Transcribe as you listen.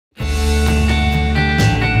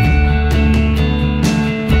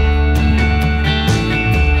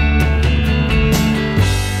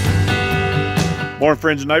Morning,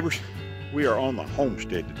 friends and neighbors. We are on the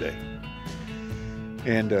homestead today,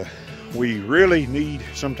 and we really need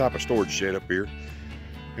some type of storage shed up here.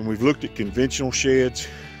 And we've looked at conventional sheds,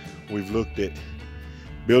 we've looked at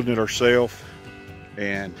building it ourselves,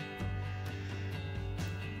 and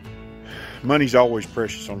money's always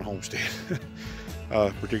precious on the homestead.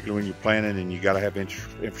 Particularly when you're planning and you got to have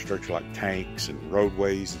infrastructure like tanks and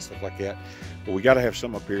roadways and stuff like that. But we got to have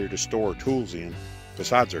something up here to store our tools in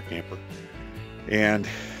besides our camper. And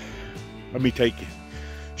let me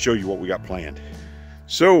show you what we got planned.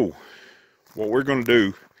 So what we're going to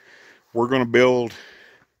do, we're going to build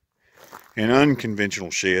an unconventional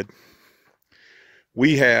shed.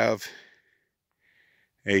 We have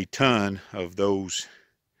a ton of those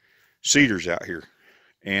cedars out here,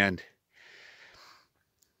 and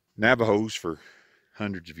Navajos for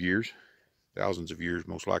hundreds of years, thousands of years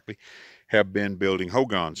most likely, have been building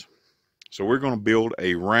hogans. So we're going to build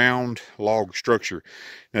a round log structure.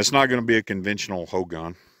 Now, it's not going to be a conventional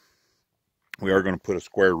hogan. We are going to put a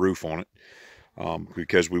square roof on it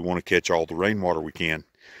because we want to catch all the rainwater we can.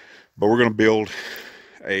 But we're going to build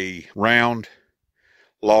a round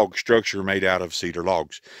log structure made out of cedar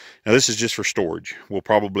logs. Now, this is just for storage. We'll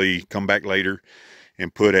probably come back later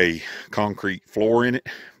and put a concrete floor in it,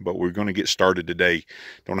 but we're going to get started today.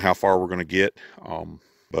 Don't know how far we're going to get,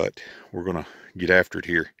 but we're going to get after it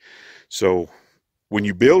here. So when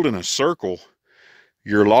you build in a circle,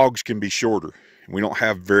 your logs can be shorter. We don't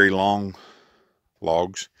have very long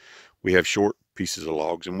logs. We have short pieces of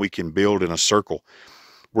logs, and we can build in a circle.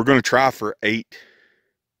 We're going to try for 8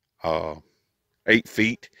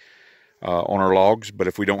 feet on our logs, but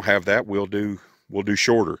if we don't have that, we'll do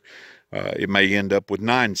shorter. It may end up with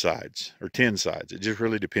 9 sides or 10 sides. It just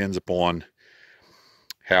really depends upon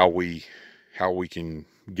how we can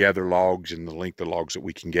gather logs and the length of logs that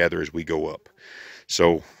we can gather as we go up.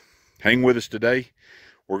 So hang with us today.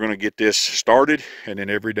 We're going to get this started, and then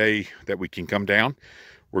every day that we can come down,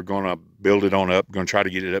 we're going to build it on up. Going to try to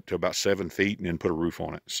get it up to about 7 feet and then put a roof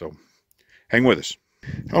on it. So hang with us.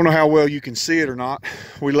 I don't know how well you can see it or not.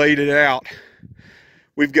 We laid it out.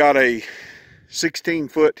 We've got a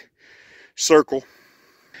 16-foot circle,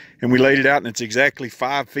 and we laid it out, and it's exactly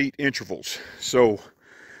 5 feet intervals. So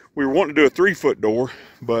we were wanting to do a 3-foot door,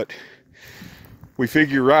 but we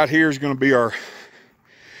figure right here is going to be our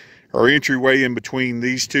entryway in between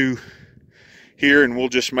these two here, and we'll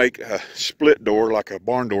just make a split door like a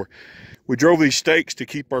barn door. We drove these stakes to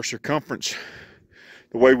keep our circumference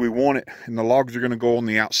the way we want it, and the logs are going to go on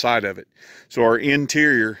the outside of it. So our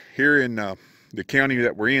interior here in the county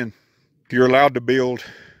that we're in, you're allowed to build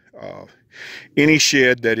any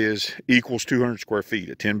shed that equals 200 square feet,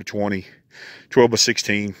 a 10 by 20, 12 by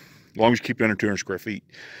 16, as long as you keep it under 200 square feet.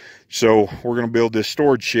 So we're going to build this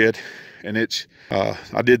storage shed, and it's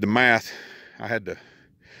I did the math. I had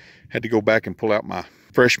to go back and pull out my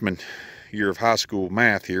freshman year of high school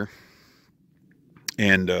math here,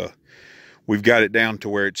 and we've got it down to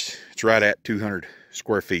where it's right at 200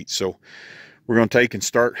 square feet. So we're going to take and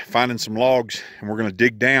start finding some logs, and we're going to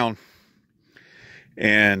dig down,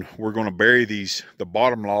 and we're going to bury the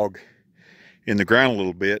bottom log in the ground a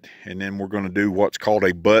little bit, and then we're going to do what's called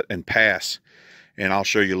a butt and pass, and I'll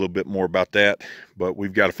show you a little bit more about that. But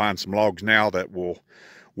we've got to find some logs now that will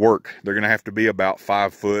work. They're going to have to be about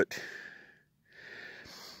 5 foot,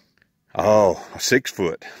 6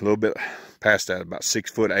 foot, a little bit past that, about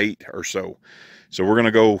 6'8" or so. So we're going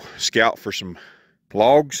to go scout for some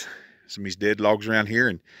logs, some of these dead logs around here,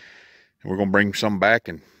 and we're going to bring some back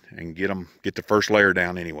and get the first layer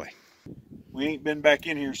down anyway. We ain't been back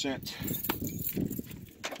in here since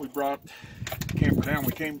we brought the camper down.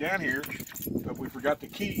 We came down here, but we forgot the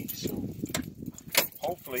key. So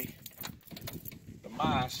hopefully the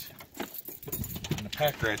mice and the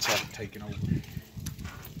pack rats haven't taken over.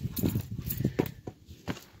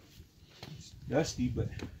 It's dusty, but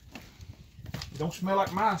it don't smell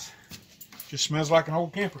like mice. It just smells like an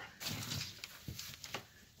old camper.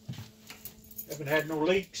 Haven't had no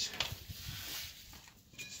leaks.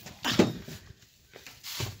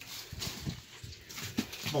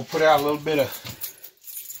 I'm gonna put out a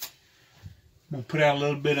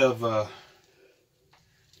little bit of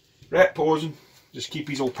rat poison. Just keep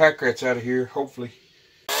these old pack rats out of here, hopefully.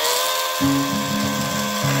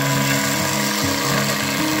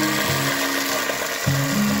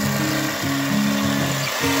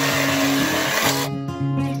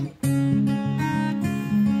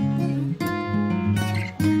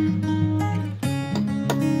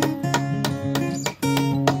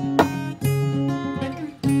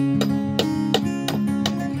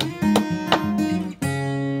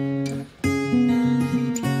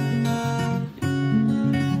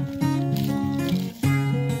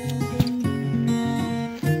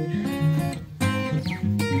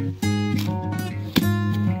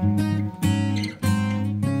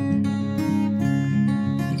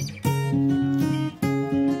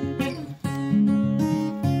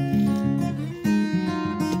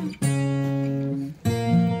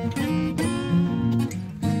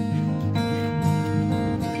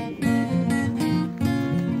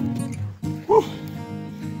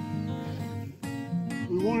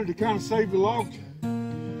 kind of save the logs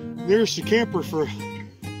nearest the camper for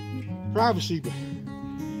privacy, but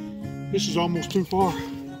this is almost too far.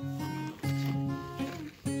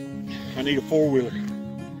 I need a four-wheeler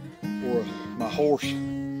or my horse.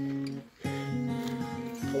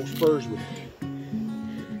 Hold spurs with.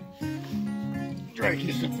 Drag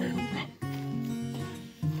this up there, no problem.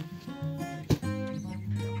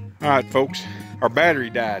 All right, folks, our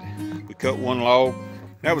battery died. We cut one log.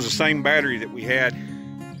 That was the same battery that we had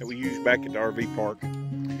that we used back at the RV park. I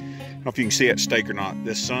don't know if you can see that stake or not.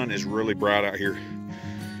 This sun is really bright out here.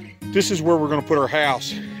 This is where we're going to put our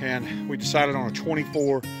house, and we decided on a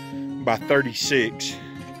 24 by 36,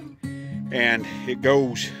 and it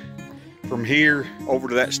goes from here over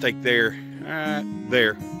to that stake there,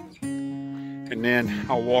 there, and then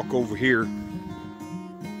I'll walk over here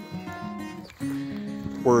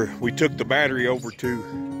where we took the battery over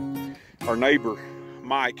to our neighbor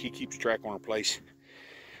Mike. He keeps track on our place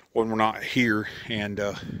when we're not here, and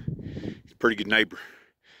he's a pretty good neighbor.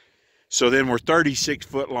 So then we're 36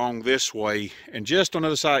 foot long this way, and just on the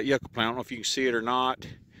other side of Yucca Plant, I don't know if you can see it or not,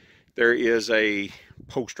 there is a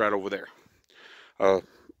post right over there, a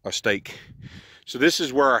stake. So this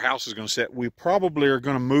is where our house is going to sit. We probably are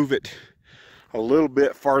going to move it a little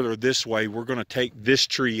bit farther this way. We're going to take this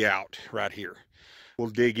tree out right here. We'll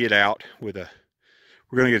dig it out with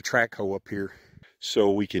we're going to get a track hoe up here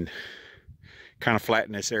so we can kind of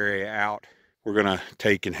flatten this area out. We're going to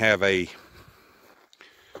take and have a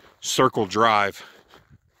circle drive.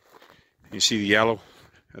 You see the yellow?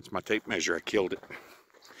 That's my tape measure. I killed it.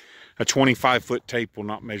 A 25-foot tape will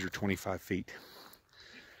not measure 25 feet.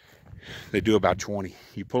 They do about 20.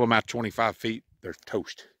 You pull them out 25 feet, they're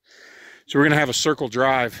toast. So we're going to have a circle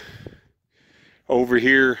drive over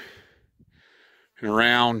here and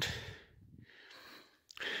around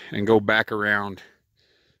and go back around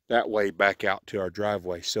that way back out to our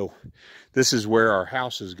driveway. So this is where our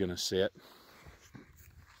house is going to sit.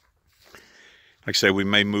 Like I say, we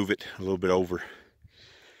may move it a little bit over,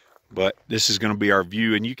 but this is going to be our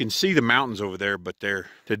view, and you can see the mountains over there, but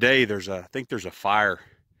today I think there's a fire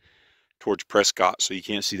towards Prescott, so you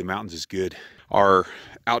can't see the mountains as good. Our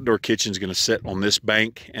outdoor kitchen is going to sit on this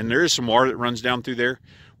bank, and there is some water that runs down through there.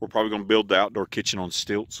 We're probably going to build the outdoor kitchen on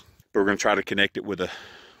stilts, but we're going to try to connect it with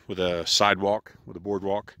a sidewalk, with a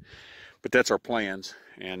boardwalk. But that's our plans,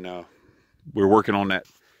 and we're working on that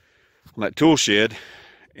tool shed,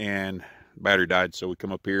 and battery died, so we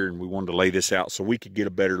come up here and we wanted to lay this out so we could get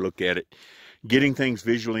a better look at it. Getting things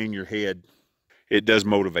visually in your head, it does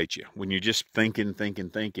motivate you. When you're just thinking,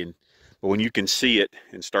 but when you can see it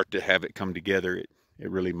and start to have it come together, it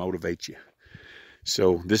really motivates you.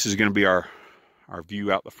 So this is going to be our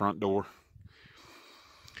view out the front door,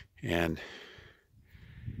 and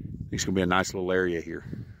it's going to be a nice little area here.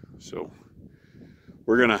 So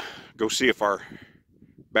we're going to go see if our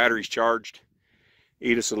battery's charged,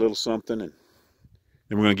 eat us a little something, and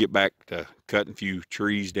then we're going to get back to cutting a few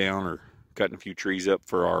trees down or cutting a few trees up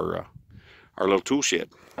for our little tool shed.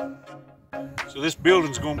 So this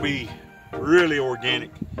building's going to be really organic,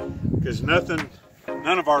 because none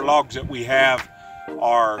of our logs that we have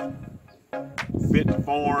are fit to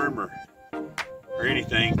farm or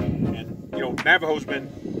anything. And you know, Navajo's been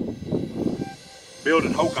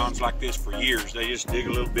building hogans like this for years. They just dig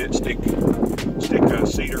a little bit, stick a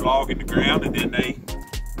cedar log in the ground, and then they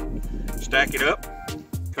stack it up,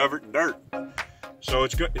 cover it in dirt. So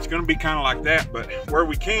it's going to be kind of like that, but where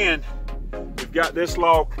we can, we've got this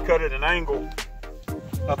log cut at an angle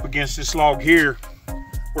up against this log here.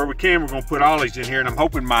 Where we can, we're going to put ollies in here, and I'm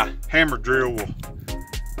hoping my hammer drill will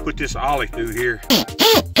put this ollie through here.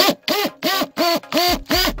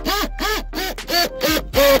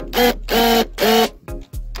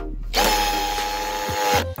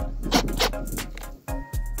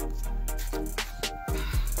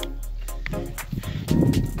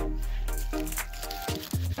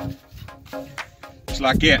 Just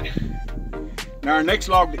like that. Now our next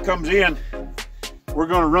log that comes in, we're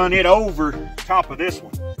going to run it over top of this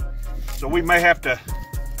one. So we may have to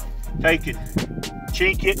take and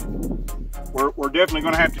chink it. We're definitely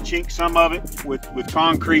going to have to chink some of it with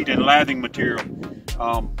concrete and lathing material.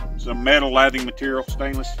 Some metal lathing material,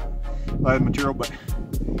 stainless lathing material, but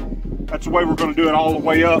that's the way we're going to do it all the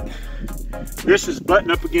way up. This is butting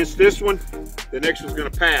up against this one. The next one's going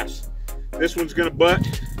to pass. This one's going to butt.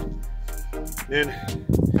 Then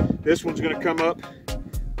this one's going to come up.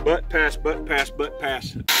 Butt, pass, butt, pass, butt,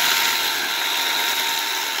 pass.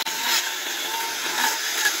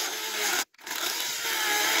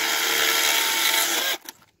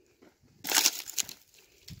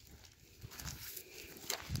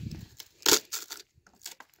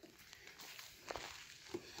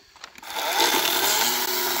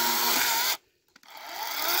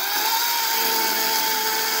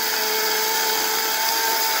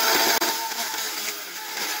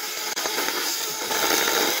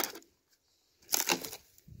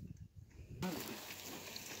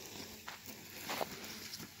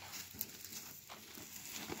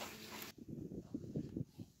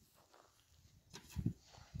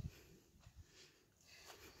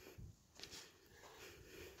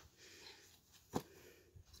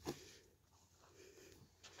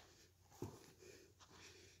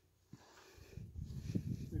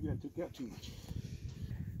 took out too much.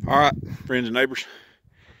 All right, friends and neighbors,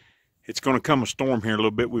 it's going to come a storm here in a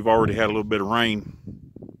little bit. We've already had a little bit of rain.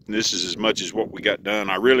 And this is as much as what we got done.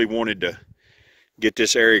 I really wanted to get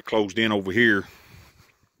this area closed in over here.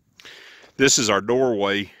 This is our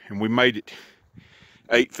doorway, and we made it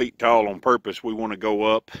 8 feet tall on purpose. We want to go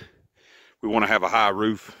up. We want to have a high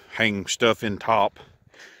roof, hang stuff in top.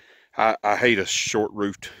 I hate a short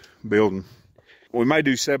roofed building. We may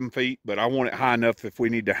do 7 feet, but I want it high enough if we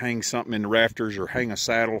need to hang something in the rafters or hang a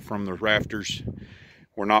saddle from the rafters.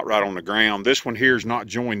 We're not right on the ground. This one here is not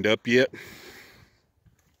joined up yet.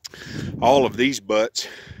 All of these butts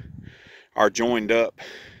are joined up.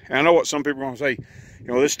 And I know what some people are going to say, you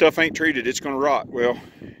know, this stuff ain't treated, it's going to rot. Well,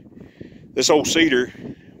 this old cedar,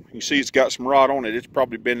 you see it's got some rot on it. It's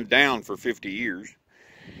probably been down for 50 years,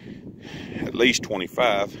 at least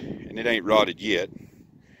 25, and it ain't rotted yet.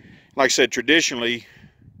 Like I said, traditionally,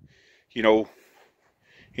 you know,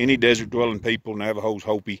 any desert dwelling people, Navajos,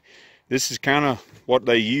 Hopi, this is kind of what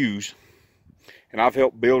they use. And I've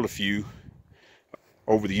helped build a few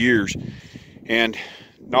over the years. And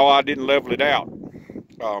no, I didn't level it out.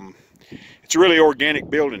 It's a really organic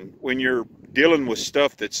building. When you're dealing with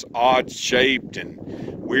stuff that's odd shaped and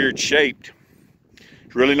weird shaped,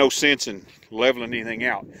 there's really no sense in leveling anything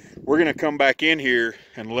out. We're going to come back in here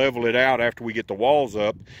and level it out after we get the walls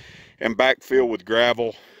up and backfill with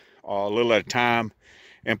gravel a little at a time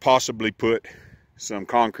and possibly put some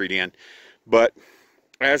concrete in. But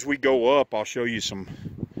as we go up, I'll show you some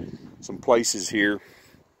places here.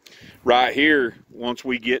 Right here, once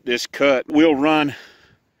we get this cut, we'll run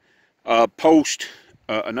post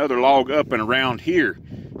another log up and around here,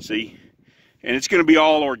 see? And it's going to be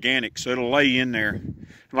all organic, so it'll lay in there. And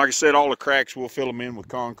like I said, all the cracks, we'll fill them in with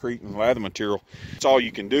concrete and lather material. It's all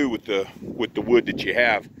you can do with the wood that you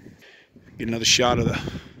have. Get another shot of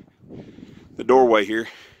the doorway here.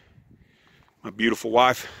 My beautiful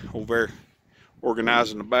wife over there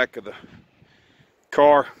organizing the back of the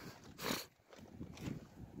car.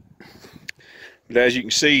 But as you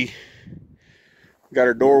can see, we got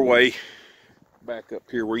our doorway back up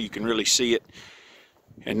here where you can really see it.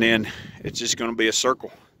 And then it's just going to be a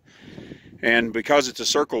circle. And because it's a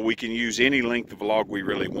circle, we can use any length of a log we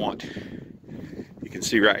really want. You can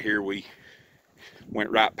see right here we went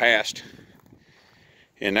right past.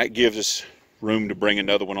 And that gives us room to bring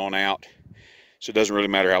another one on out. So it doesn't really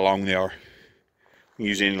matter how long they are. We can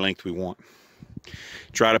use any length we want.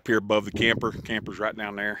 It's right up here above the camper. Camper's right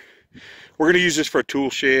down there. We're going to use this for a tool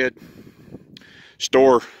shed,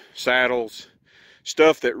 store saddles,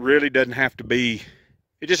 stuff that really doesn't have to be,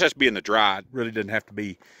 it just has to be in the dry. It really doesn't have to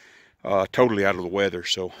be totally out of the weather.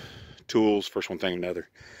 So tools, first one thing another.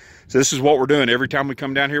 So this is what we're doing. Every time we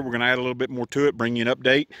come down here, we're going to add a little bit more to it, bring you an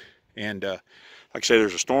update. And like I say,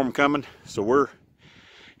 there's a storm coming. So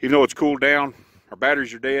even though it's cooled down, our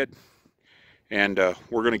batteries are dead. And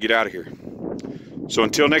we're going to get out of here. So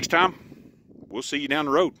until next time, we'll see you down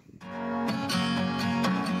the road.